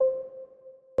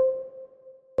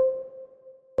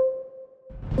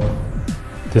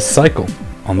This cycle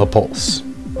on the Pulse.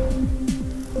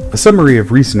 A summary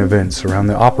of recent events around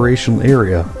the operational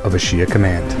area of Ashia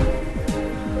Command.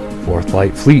 4th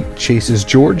Light Fleet chases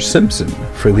George Simpson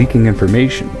for leaking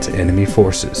information to enemy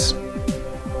forces.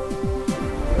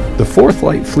 The 4th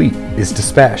Light Fleet is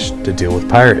dispatched to deal with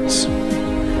pirates.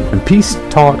 And peace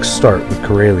talks start with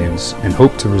Corellians and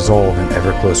hope to resolve an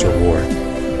ever closer war.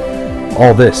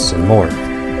 All this and more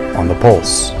on the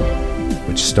Pulse,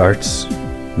 which starts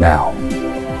now.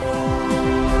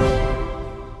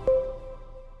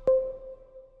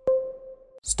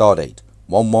 Stardate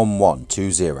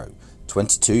 11120,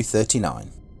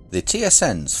 2239. The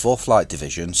TSN's 4th Light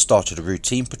Division started a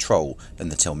routine patrol in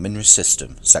the Tilminra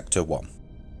system, Sector 1.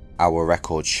 Our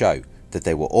records show that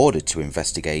they were ordered to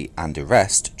investigate and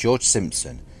arrest George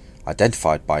Simpson,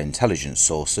 identified by intelligence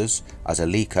sources as a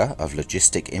leaker of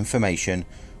logistic information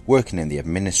working in the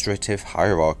administrative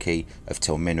hierarchy of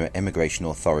Tilminra Immigration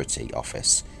Authority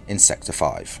office in Sector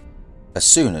 5. As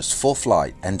soon as 4th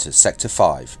Light entered Sector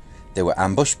 5, they were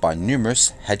ambushed by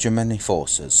numerous hegemony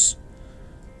forces.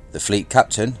 The fleet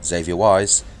captain, Xavier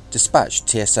Wise, dispatched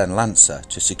TSN Lancer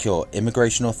to secure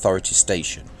Immigration Authority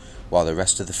Station, while the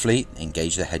rest of the fleet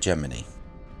engaged the hegemony.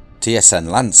 TSN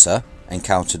Lancer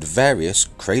encountered various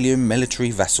Corellian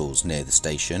military vessels near the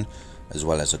station, as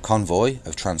well as a convoy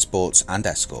of transports and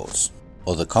escorts.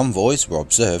 Other convoys were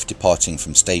observed departing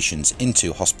from stations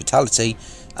into Hospitality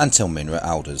and Tilminra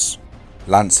Alders.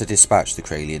 Lancer dispatched the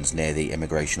Corellians near the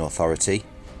Immigration Authority,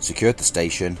 secured the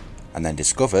station, and then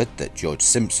discovered that George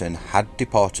Simpson had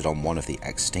departed on one of the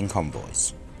exiting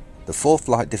convoys. The 4th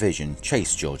Light Division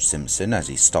chased George Simpson as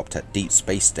he stopped at Deep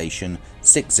Space Station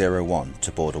 601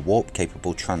 to board a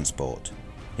warp-capable transport.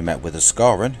 He met with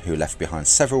Askaran, who left behind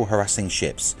several harassing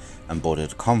ships, and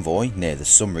boarded a convoy near the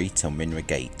Sumri Tilminra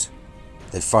Gate.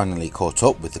 They finally caught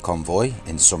up with the convoy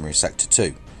in Sumri Sector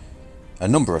 2. A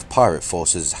number of pirate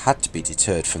forces had to be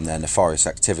deterred from their nefarious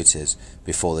activities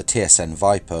before the TSN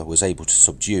Viper was able to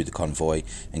subdue the convoy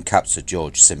and capture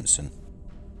George Simpson.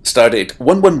 Stardate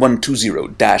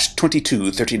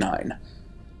 11120-2239.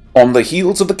 On the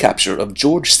heels of the capture of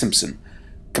George Simpson,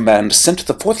 Command sent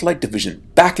the 4th Light Division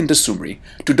back into Sumri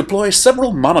to deploy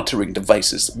several monitoring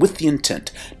devices with the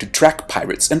intent to track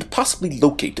pirates and possibly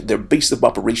locate their base of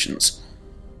operations.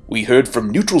 We heard from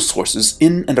neutral sources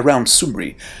in and around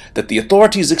Sumri that the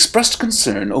authorities expressed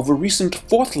concern over recent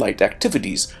 4th Light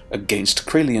activities against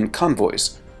Corellian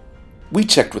convoys. We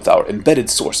checked with our embedded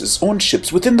sources on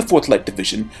ships within the 4th Light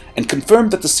Division and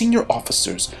confirmed that the senior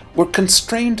officers were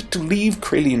constrained to leave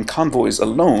Corellian convoys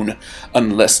alone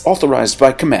unless authorized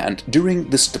by command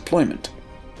during this deployment.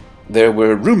 There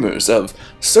were rumors of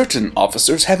certain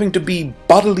officers having to be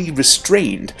bodily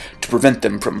restrained to prevent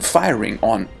them from firing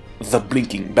on the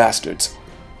blinking bastards.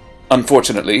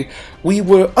 Unfortunately, we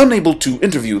were unable to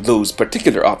interview those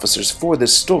particular officers for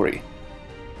this story.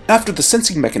 After the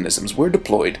sensing mechanisms were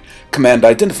deployed, Command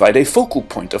identified a focal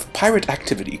point of pirate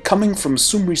activity coming from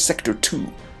Sumri Sector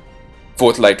 2.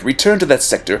 4th Light returned to that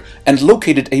sector and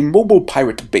located a mobile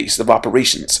pirate base of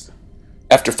operations.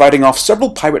 After fighting off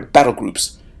several pirate battle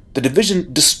groups, the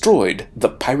division destroyed the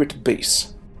pirate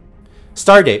base.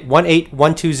 Stardate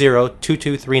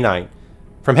 18120-2239.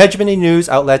 From hegemony news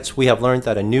outlets, we have learned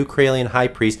that a new Corellian High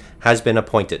Priest has been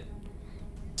appointed.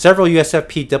 Several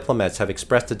USFP diplomats have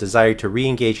expressed a desire to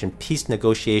re-engage in peace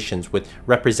negotiations with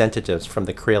representatives from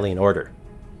the Corellian Order.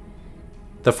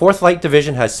 The 4th Light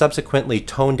Division has subsequently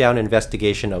toned down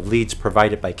investigation of leads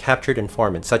provided by captured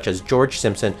informants such as George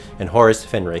Simpson and Horace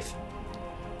Finraith.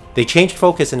 They changed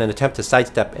focus in an attempt to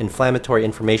sidestep inflammatory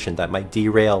information that might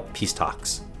derail peace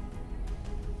talks.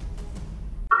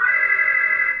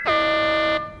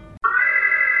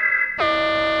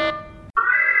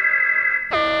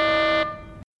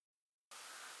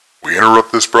 We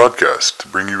interrupt this broadcast to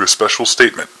bring you a special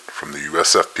statement from the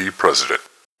USFP President.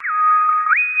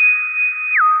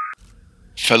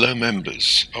 Fellow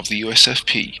members of the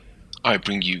USFP, I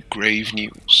bring you grave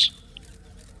news.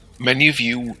 Many of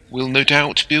you will no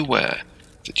doubt be aware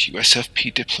that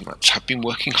USFP diplomats have been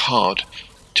working hard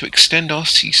to extend our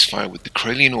ceasefire with the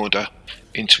Corellian Order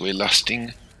into a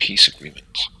lasting peace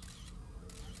agreement.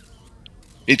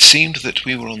 It seemed that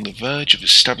we were on the verge of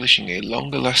establishing a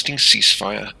longer-lasting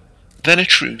ceasefire than a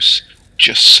truce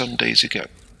just some days ago.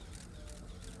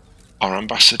 Our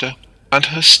ambassador and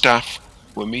her staff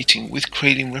were meeting with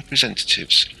Corellian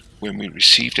representatives when we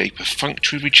received a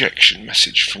perfunctory rejection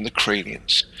message from the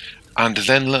Corellians, and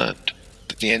then learned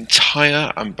that the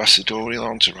entire ambassadorial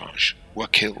entourage were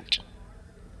killed.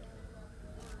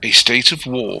 A state of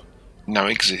war now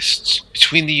exists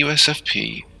between the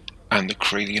USFP and the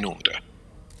Corellian Order.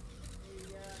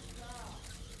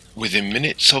 Within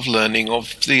minutes of learning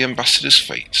of the ambassador's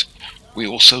fate, we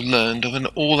also learned of an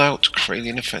all-out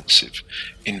Kralian offensive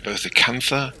in both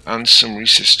Acantha and Sumri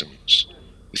systems,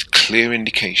 with clear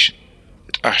indication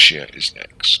that Ashia is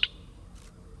next.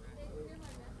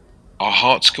 Our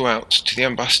hearts go out to the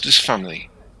ambassador's family,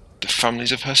 the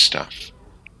families of her staff,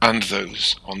 and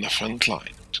those on the front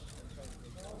lines.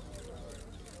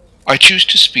 I choose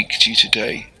to speak to you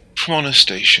today from on a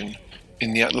station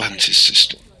in the Atlantis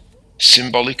system,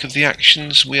 symbolic of the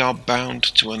actions we are bound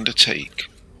to undertake.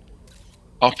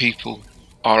 Our people,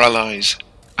 our allies,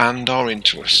 and our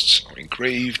interests are in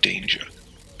grave danger.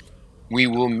 We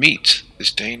will meet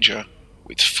this danger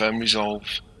with firm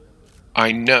resolve.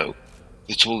 I know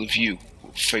that all of you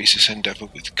will face this endeavour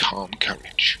with calm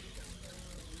courage.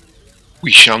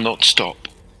 We shall not stop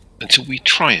until we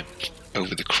triumph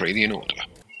over the Kralian Order.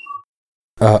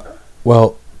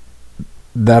 Well,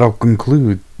 that'll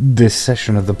conclude this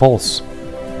session of The Pulse.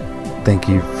 Thank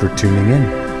you for tuning in.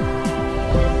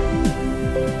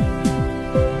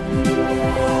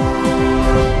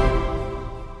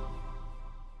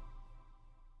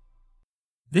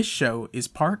 This show is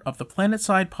part of the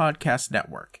PlanetSide Podcast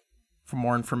Network. For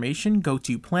more information, go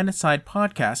to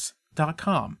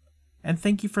planetsidepodcasts.com. And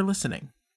thank you for listening.